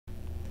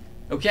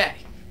Okay.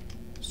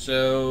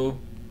 So...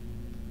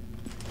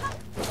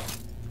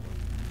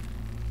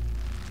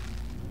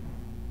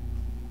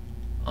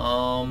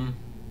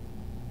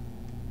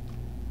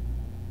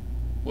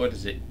 What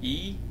is it?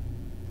 E?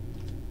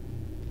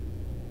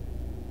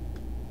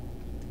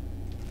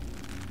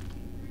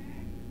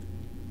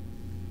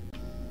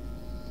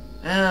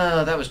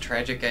 Oh, that was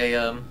tragic.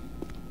 I,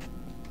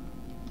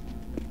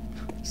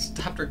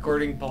 stopped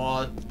recording,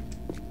 paused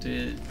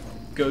to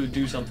go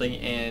do something,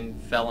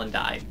 and fell and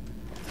died.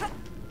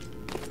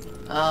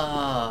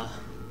 What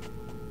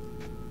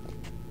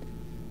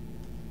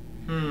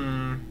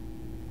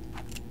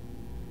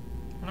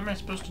am I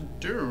supposed to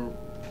do?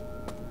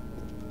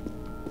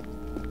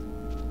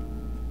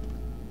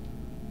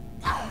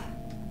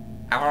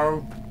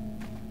 Ow.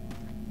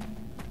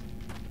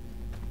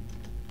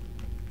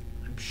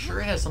 I'm sure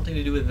it has something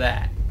to do with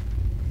that.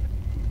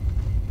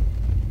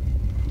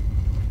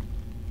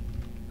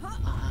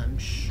 I'm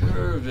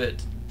sure of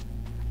it.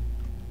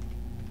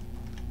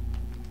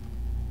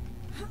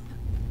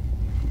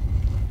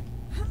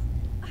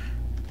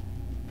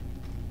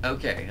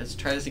 Okay, let's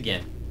try this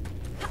again.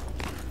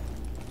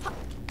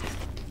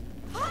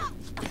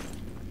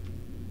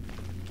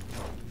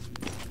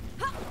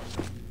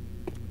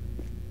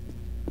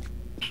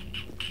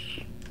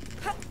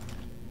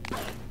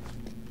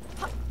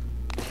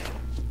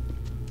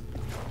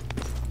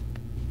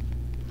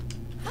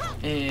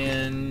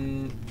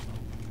 And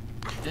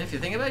if you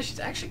think about it, she's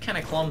actually kind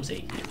of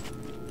clumsy.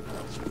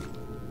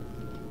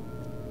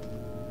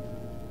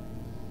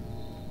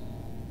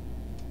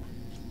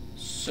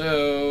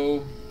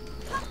 So...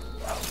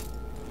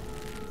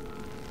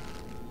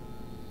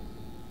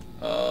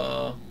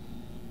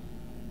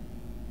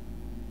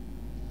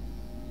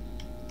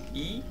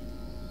 E?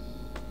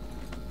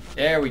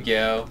 There we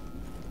go.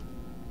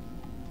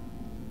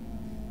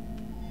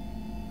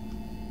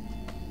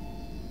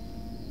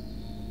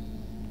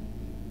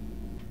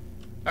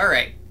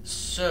 Alright,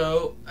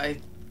 so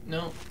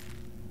no.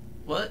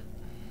 What?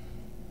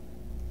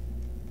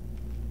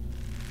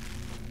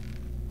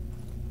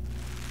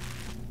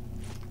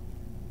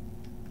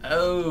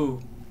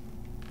 Oh.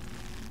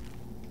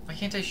 Why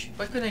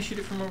couldn't I shoot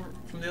it from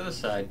the other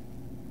side?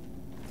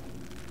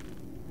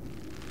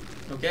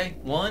 Okay,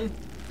 1,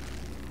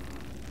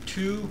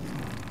 2,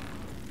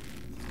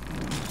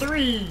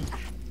 3.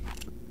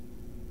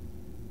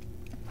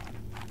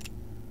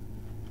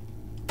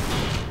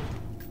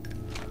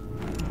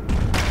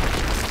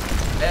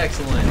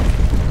 Excellent.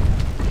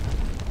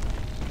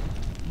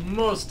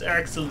 Most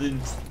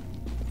excellent.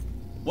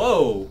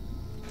 Whoa.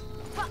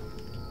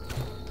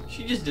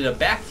 She just did a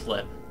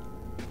backflip.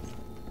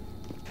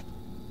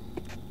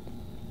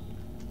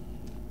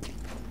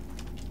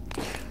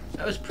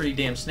 That was pretty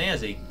damn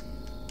snazzy.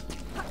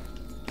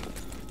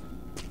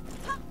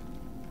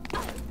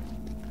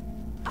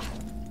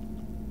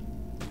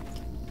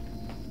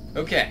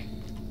 Okay.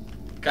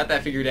 Got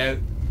that figured out.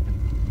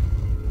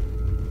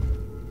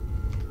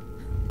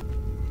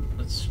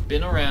 Let's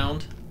spin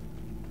around.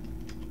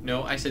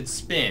 No, I said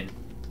spin.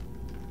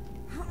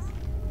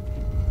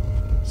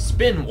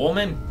 Spin,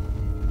 woman!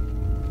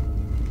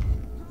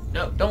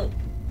 No, don't.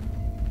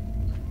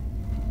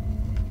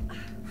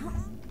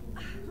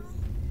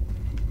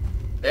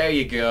 There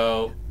you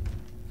go.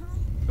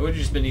 It would have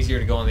just been easier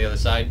to go on the other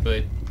side,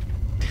 but...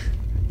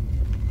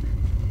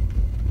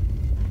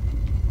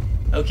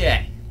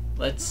 Okay,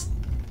 let's...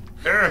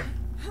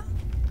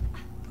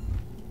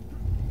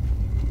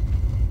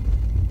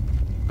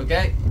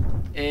 Okay,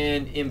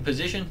 and in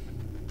position.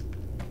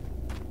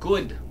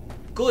 Good,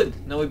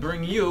 good. Now we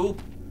bring you...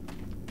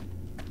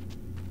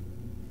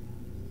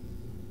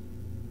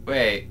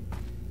 Wait.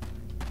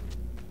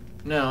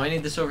 No, I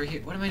need this over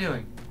here. What am I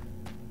doing?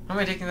 How am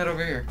I taking that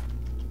over here?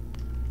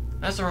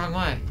 That's the wrong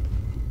way.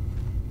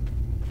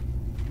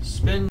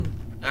 Spin.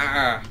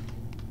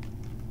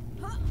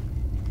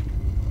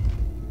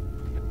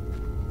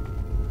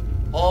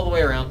 All the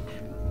way around.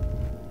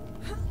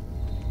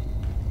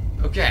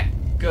 Okay,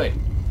 good.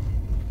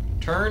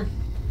 Turn.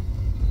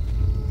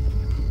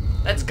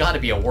 That's gotta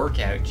be a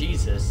workout,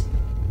 Jesus.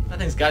 That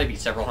thing's gotta be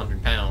several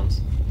hundred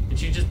pounds. And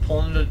she's just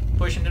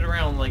pushing it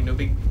around like no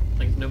big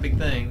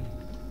thing.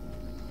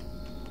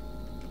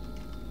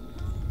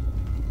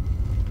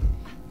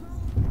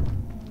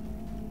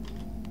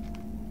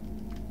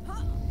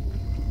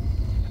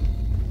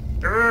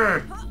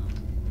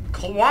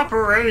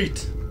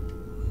 Cooperate!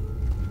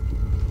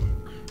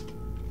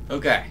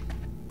 Okay.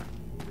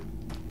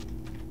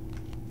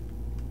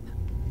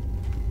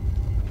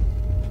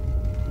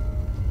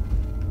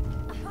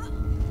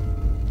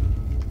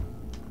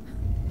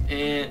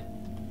 And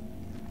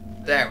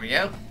there we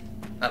go.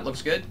 That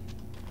looks good.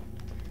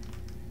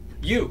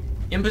 You,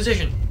 in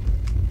position.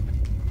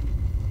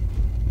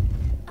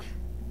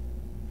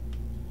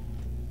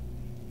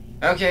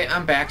 Okay,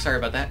 I'm back. Sorry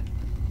about that.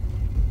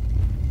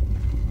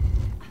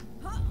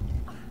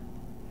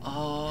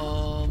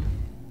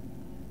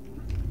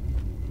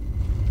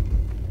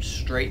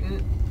 Straighten.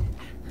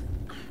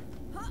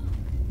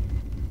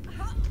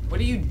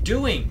 What are you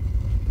doing?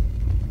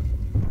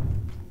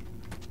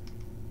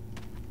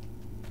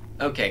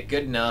 Okay,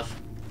 good enough.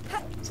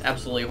 It's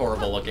absolutely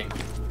horrible looking.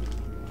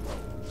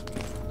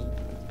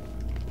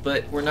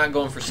 But we're not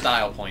going for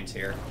style points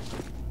here.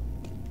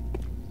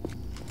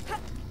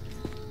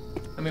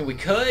 I mean, we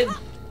could,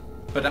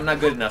 but I'm not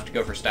good enough to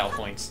go for style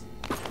points.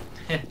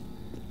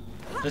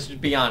 Let's just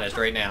be honest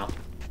right now.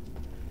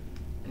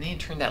 I need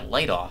to turn that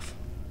light off.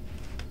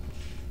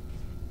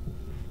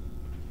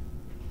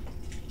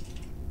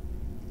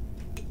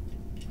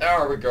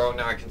 There we go,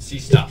 now I can see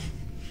stuff.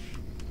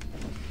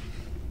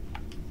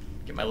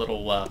 Get my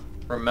little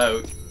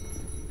remote.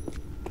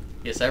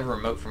 Yes, I have a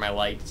remote for my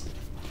lights.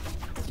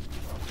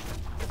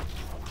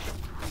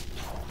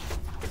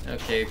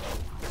 Okay.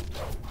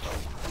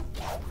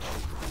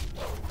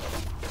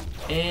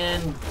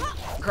 And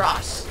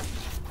cross.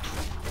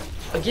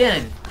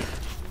 Again.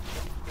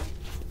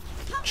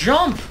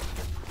 Jump!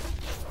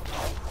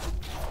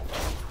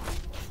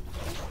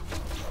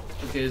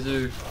 Okay,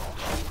 so...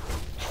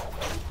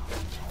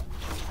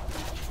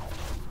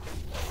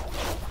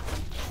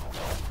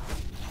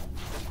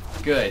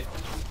 Good.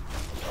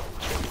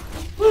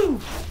 Woo!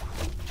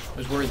 I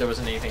was worried there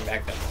wasn't anything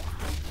back there.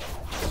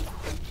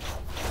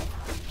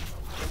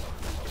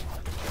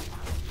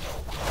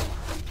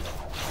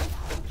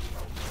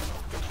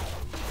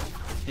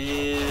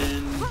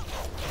 And...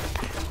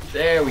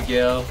 There we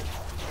go.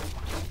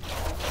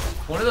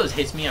 If one of those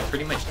hits me, I'm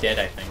pretty much dead,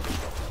 I think.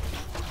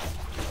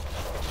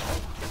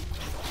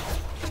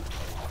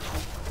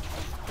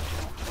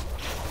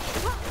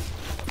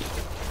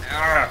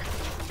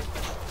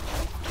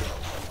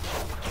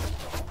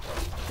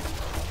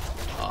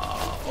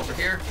 Over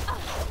here.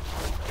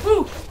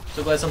 Woo!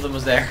 So glad something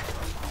was there.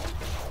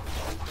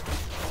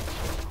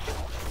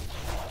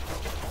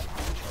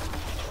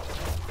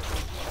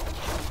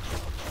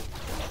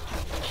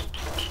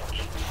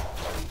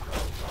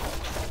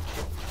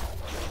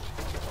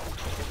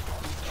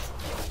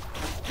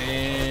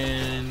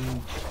 And...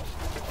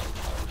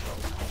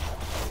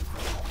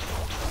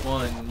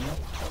 one.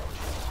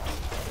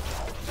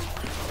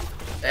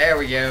 There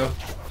we go.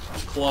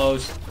 It's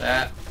close.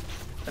 That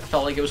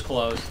felt like it was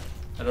close.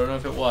 I don't know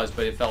if it was,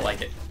 but it felt like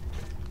it.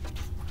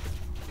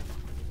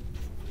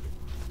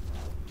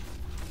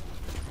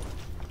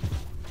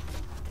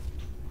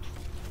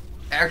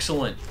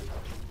 Excellent.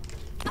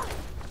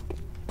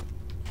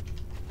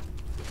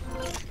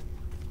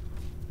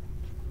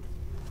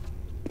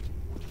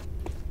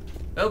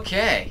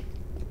 Okay.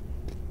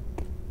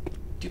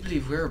 Do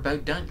believe we're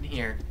about done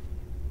here.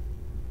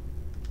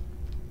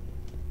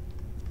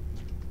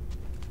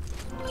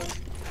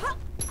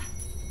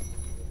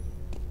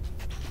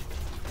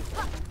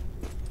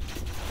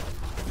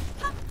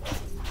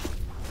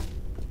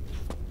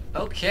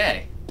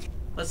 Okay.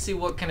 Let's see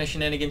what kind of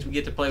shenanigans we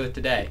get to play with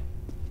today.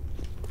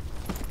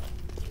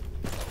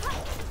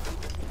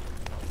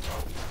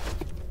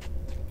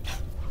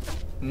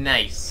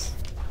 Nice.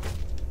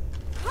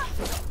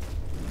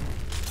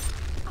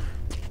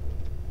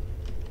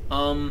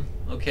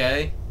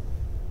 Okay.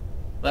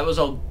 That was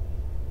all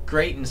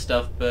great and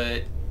stuff,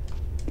 but...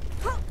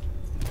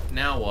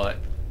 now what?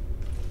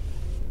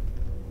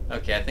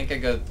 Okay, I think I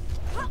go...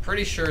 I'm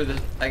pretty sure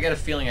that... I got a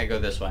feeling I go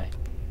this way.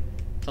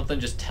 Something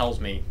just tells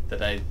me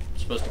that I'm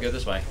supposed to go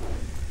this way.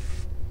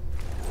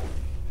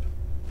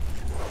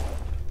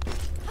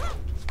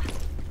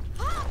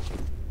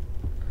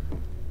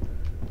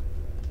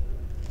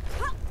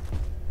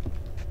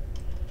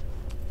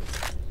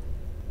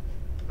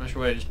 I'm not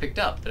sure what I just picked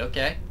up, but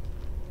okay.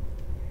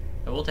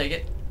 I will take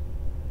it.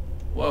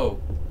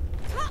 Whoa.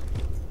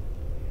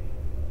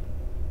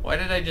 Why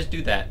did I just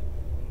do that?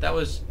 That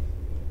was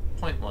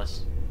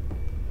pointless.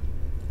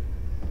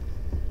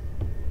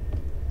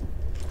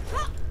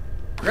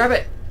 Grab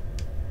it!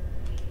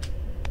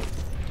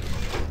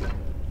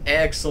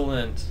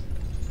 Excellent.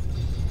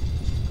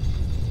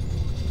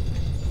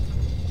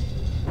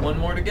 One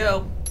more to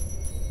go.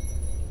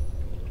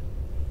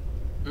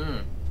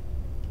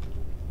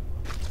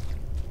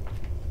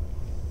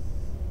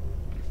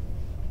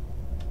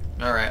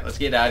 Alright, let's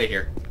get out of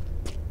here.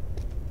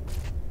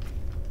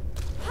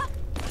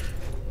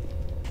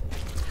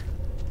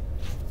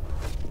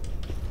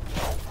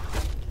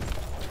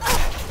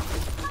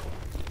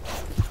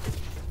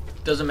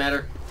 Doesn't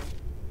matter.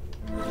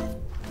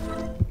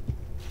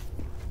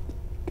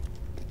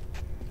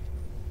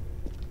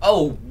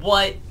 Oh,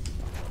 what?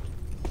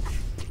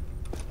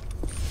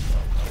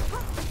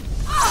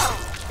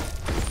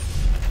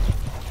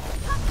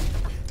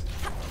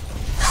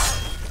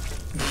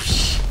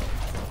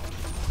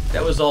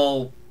 That was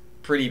all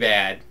pretty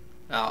bad.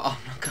 I'm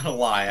not gonna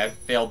lie, I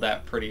failed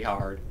that pretty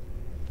hard.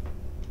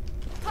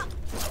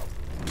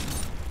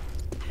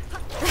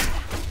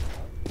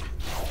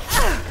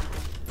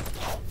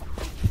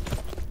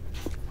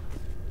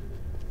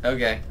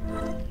 Okay.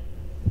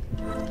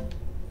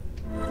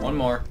 One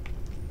more.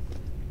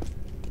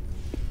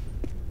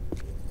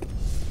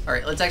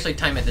 Alright, let's actually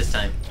time it this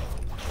time.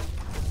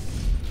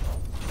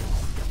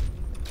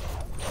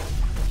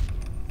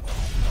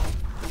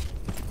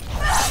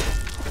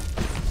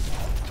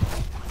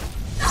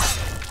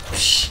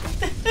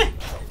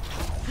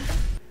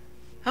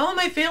 How am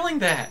I failing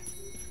that?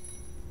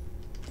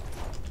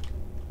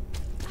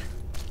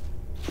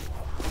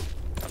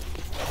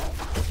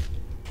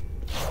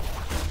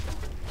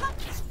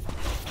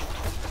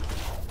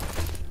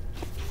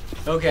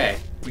 Okay,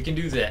 we can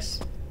do this.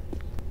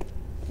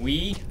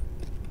 We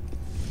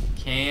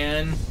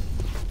can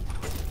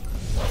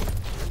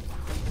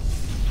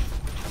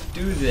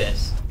do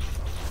this.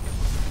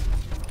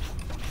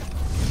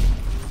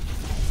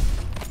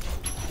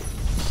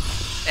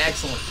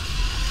 Excellent.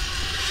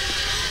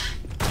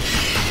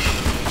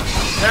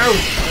 No!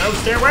 No,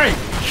 stay away!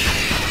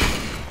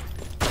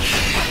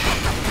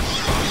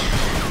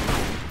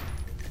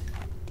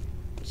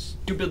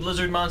 Stupid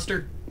lizard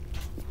monster.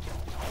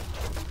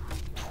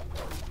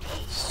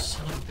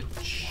 Son of a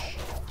bitch.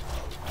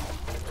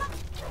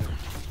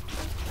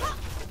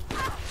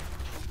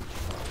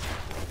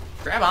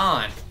 Grab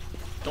on.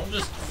 Don't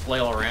just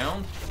flail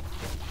around.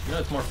 You know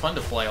it's more fun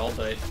to flail,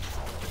 but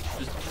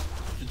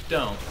just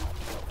don't.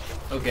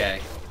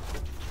 Okay.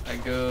 I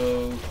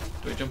go...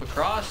 Do I jump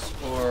across,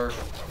 or...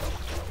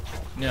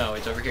 No,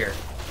 it's over here.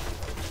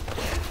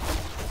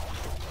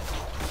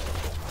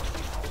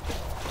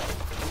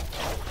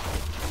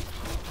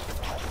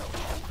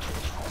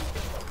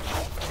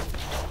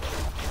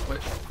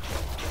 What?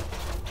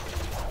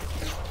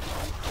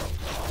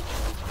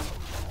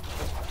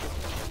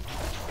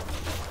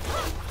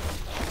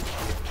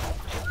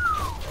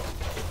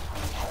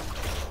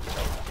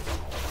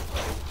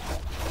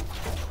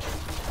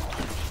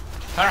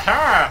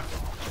 Haha!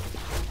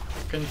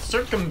 Can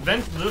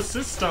circumvent the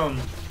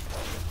system.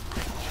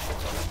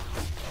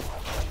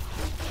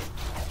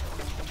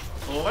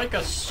 Like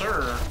a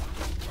sir.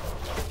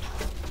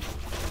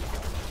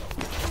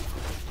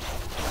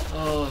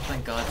 Oh,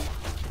 thank God.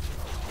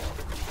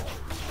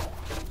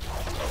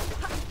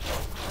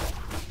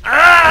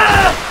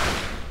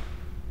 Ah!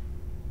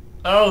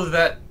 Oh,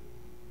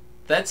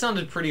 that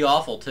sounded pretty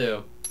awful,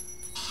 too.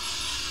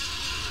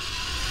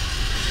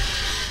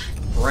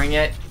 Bring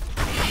it.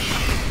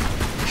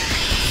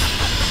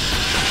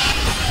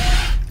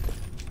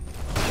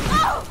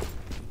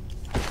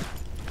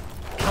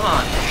 Come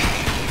on.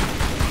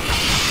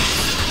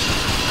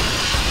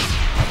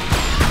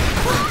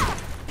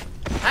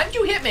 How did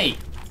you hit me?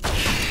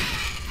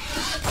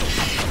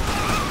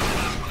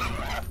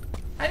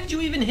 How did you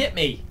even hit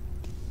me?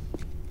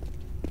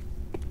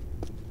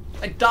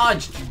 I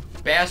dodged, you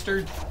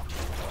bastard.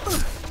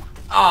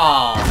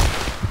 Oh.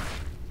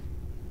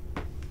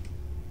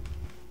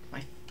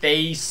 My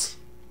face.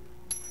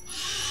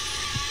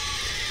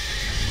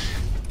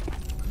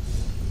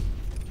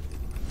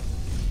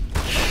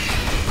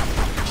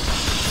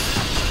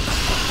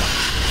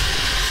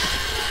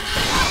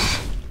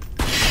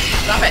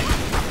 Stop it!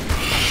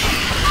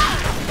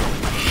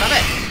 Stop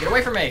it! Get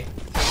away from me!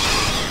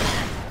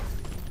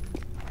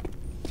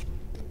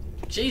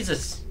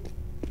 Jesus!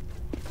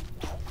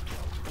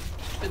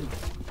 Stupid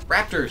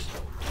raptors!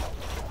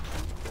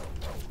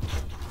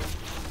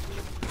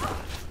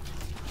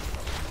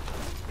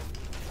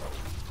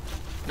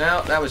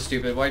 No, that was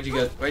stupid. Why'd you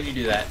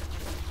do that?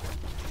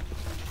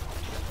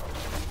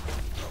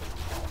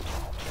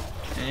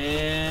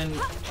 And...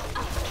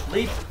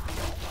 leap!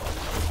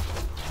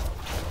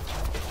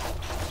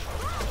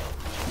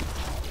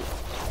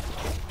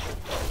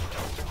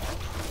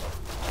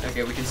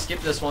 Okay, we can skip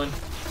this one.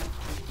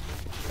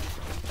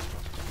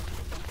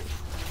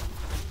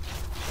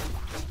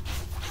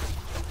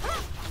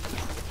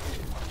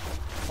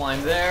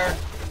 Climb there.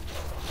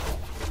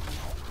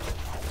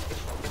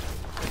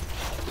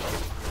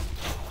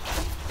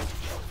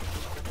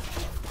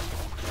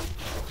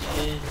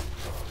 Eh.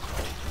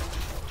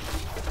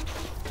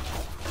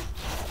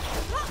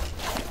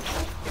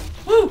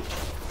 Woo!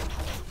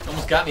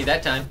 Almost got me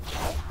that time.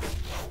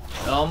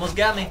 Almost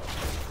got me.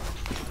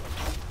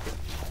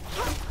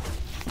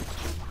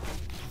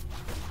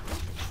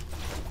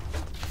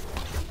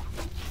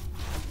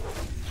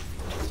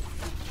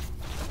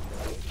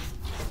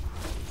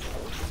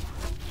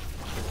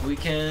 We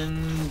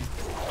can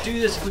do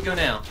this if we go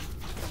now.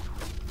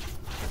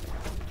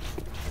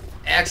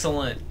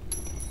 Excellent.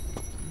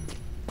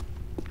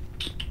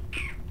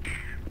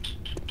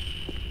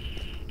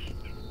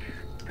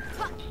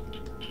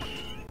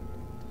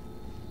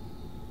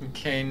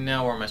 Okay,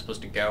 now where am I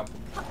supposed to go?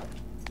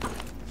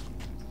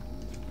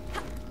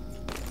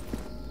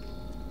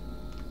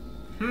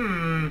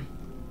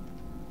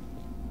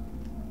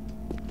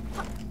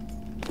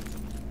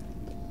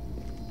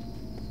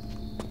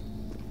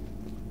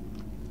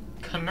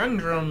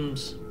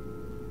 Conundrums.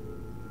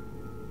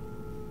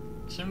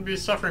 Seem to be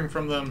suffering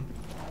from them.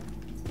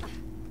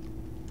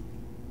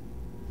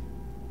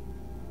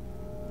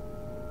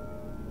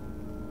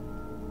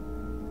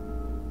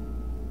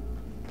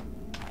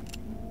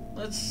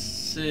 Let's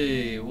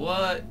see,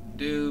 what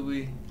do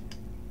we...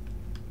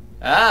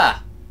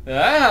 Ah!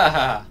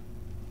 Ah!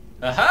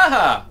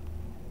 Aha!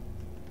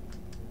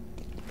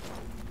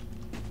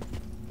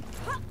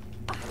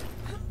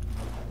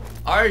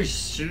 I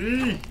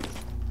see!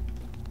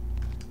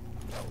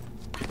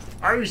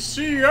 I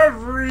see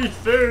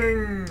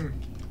everything!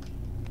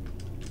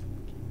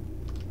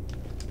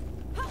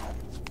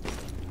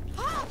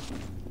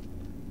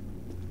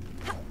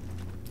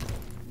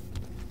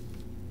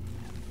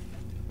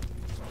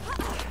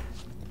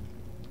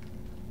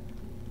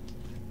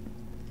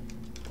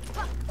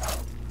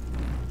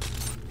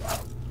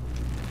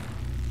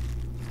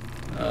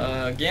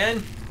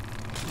 Again.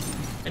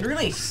 And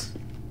release.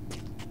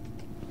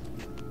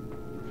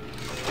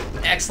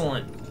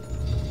 Excellent.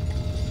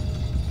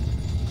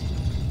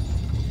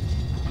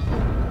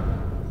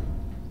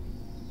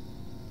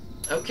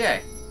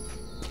 Okay.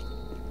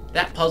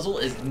 That puzzle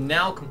is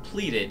now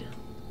completed.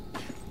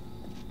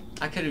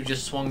 I could have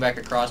just swung back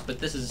across, but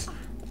this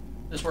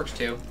works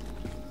too.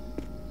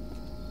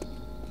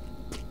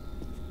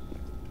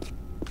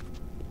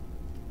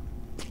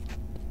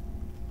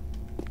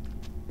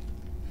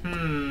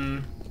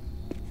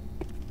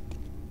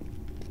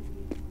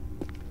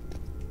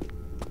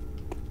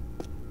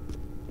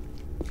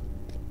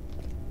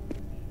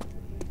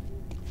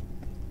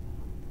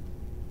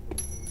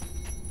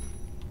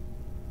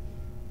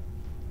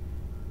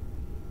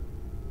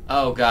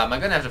 Oh god, am I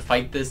gonna have to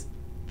fight this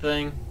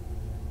thing?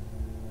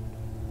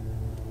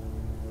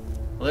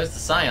 Well, there's the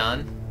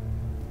Scion.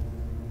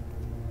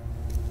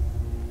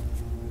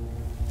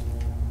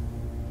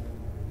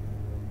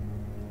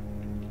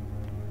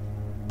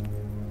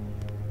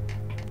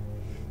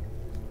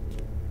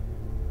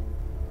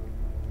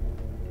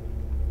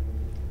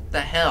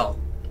 The hell?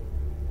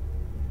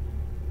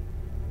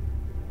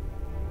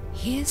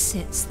 Here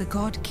sits the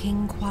god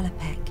King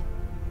Qualopec,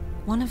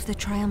 one of the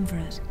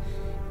Triumvirate,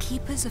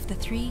 keepers of the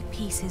 3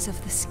 pieces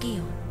of the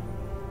Scion,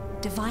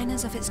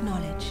 diviners of its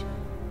knowledge,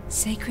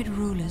 sacred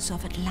rulers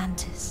of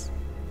Atlantis.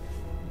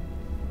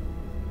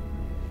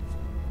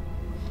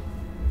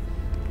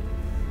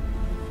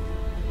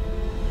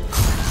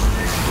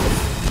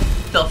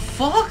 The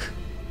fuck?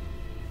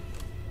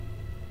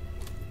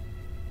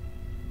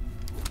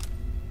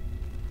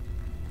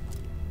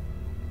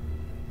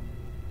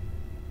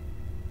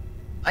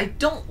 I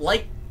don't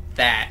like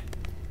that.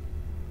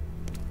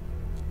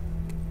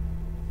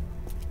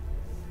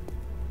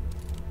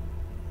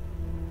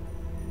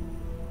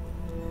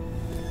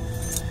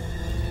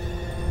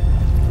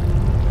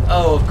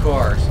 Oh, of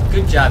course.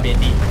 Good job,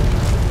 Indy.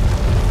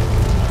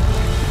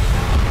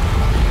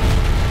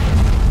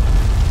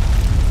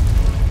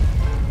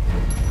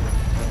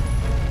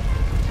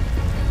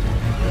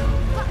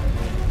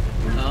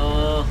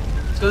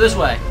 Let's go this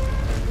way.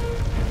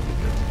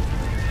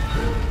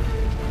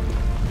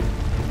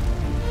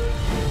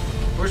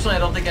 Fortunately, I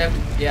don't think I have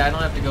to... Yeah, I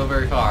don't have to go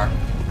very far.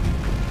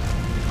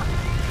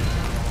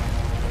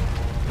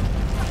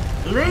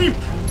 Leap!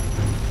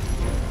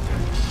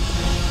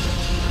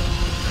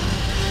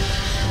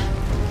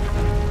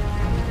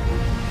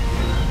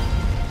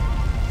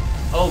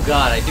 Oh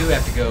god, I do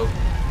have to go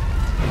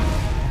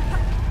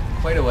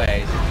quite a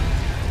ways.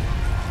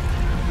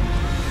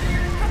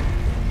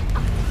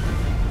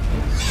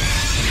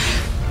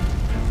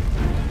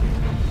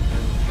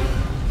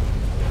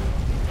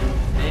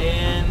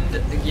 And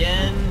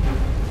again,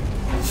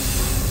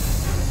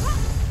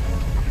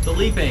 the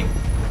leaping.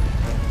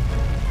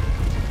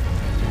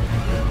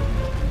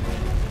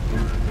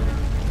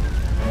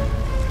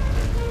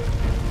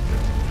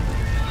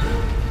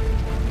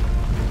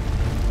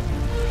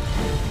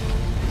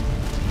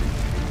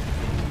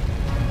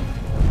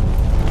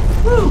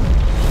 Woo!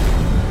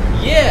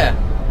 Yeah!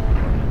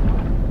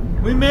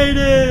 We made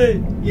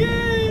it!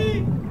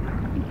 Yay!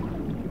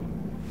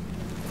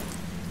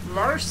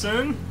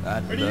 Larson,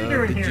 I'd what are you love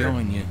doing to here?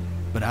 join you,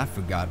 but I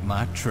forgot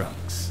my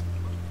trunks.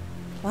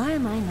 Why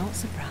am I not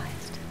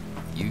surprised?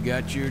 You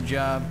got your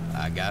job,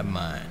 I got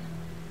mine.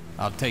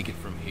 I'll take it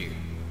from here.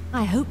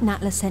 I hope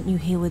Natla sent you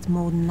here with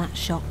more than that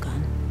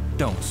shotgun.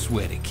 Don't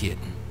sweat it,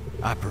 kitten.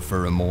 I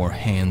prefer a more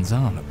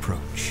hands-on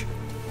approach.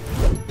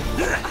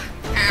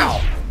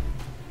 Ow!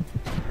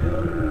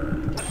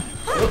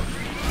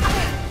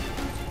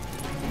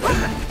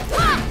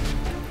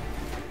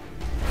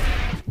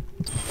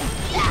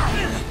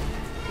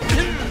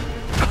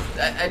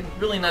 I'm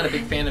really not a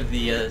big fan of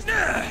the,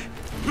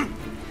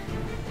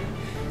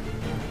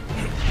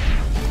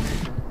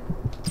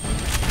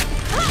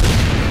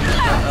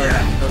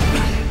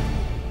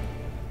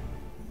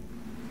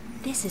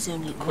 This is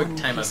only Quick one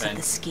time piece event.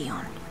 of the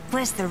Scion.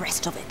 Where's the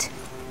rest of it?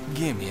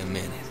 Give me a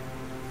minute.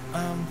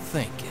 I'm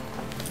thinking.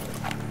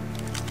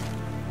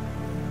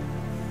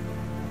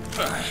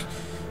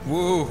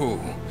 Whoa!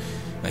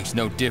 Makes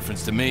no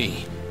difference to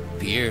me.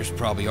 Pierre's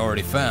probably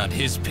already found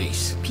his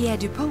piece. Pierre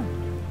Dupont.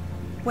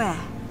 Where?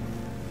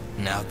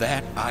 Now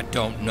that I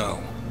don't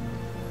know.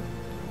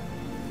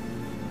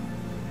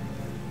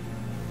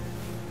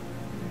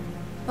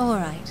 All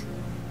right.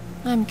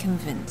 I'm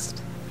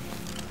convinced.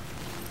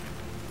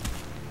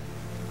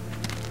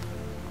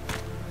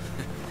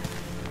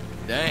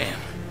 Damn.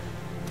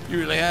 You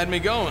really had me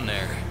going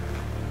there.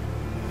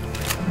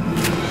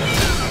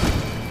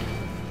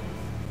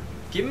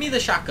 Give me the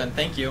shotgun,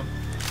 thank you.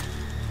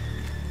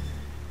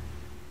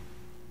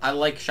 I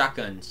like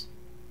shotguns.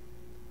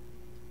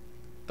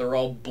 They're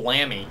all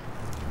blammy.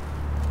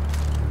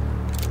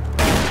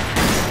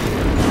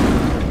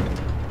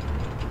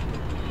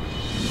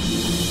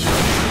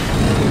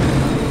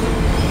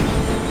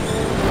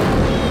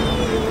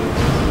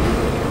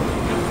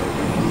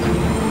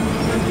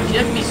 You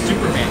have to be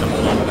Superman to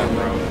hold on to that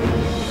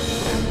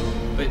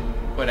rope. But,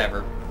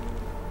 whatever.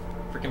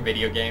 Freaking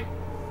video game.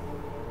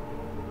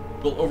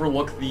 We'll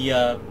overlook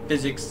the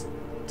physics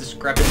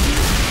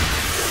discrepancies.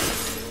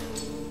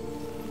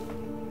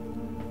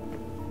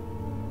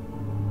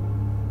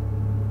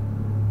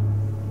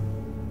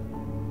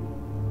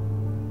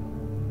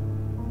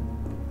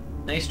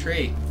 Nice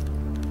tree.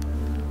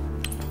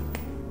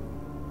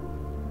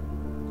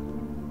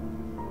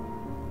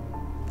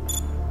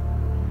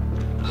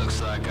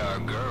 Looks like our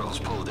girl's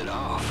pulled it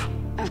off.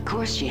 Of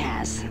course she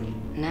has.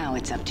 Now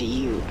it's up to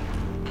you.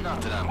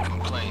 Not that I'm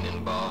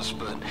complaining, boss,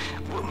 but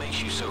what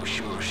makes you so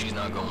sure she's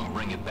not gonna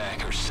bring it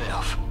back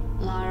herself?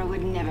 Lara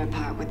would never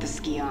part with the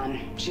Skion.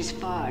 She's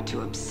far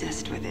too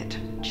obsessed with it,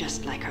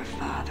 just like her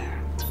father.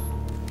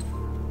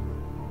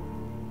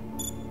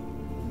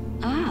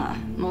 Ah,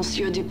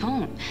 Monsieur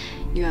Dupont.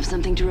 You have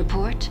something to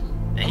report?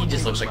 And he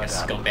just looks like a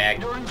scumbag.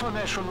 Your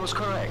information was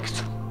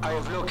correct. I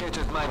have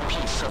located my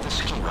piece of the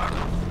Skion.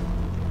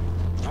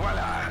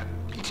 Voila!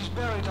 It is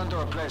buried under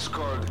a place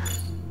called...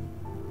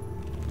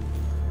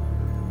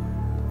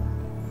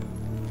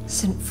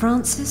 St.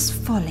 Francis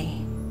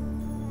Folly.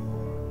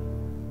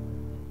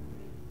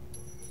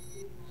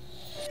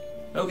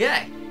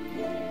 Okay.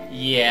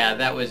 Yeah,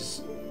 that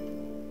was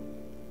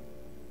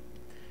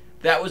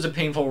a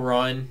painful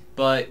run,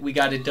 but we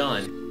got it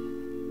done.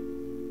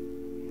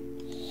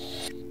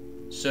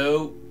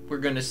 So, we're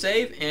gonna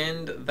save,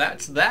 and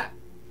that's that.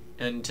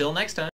 Until next time.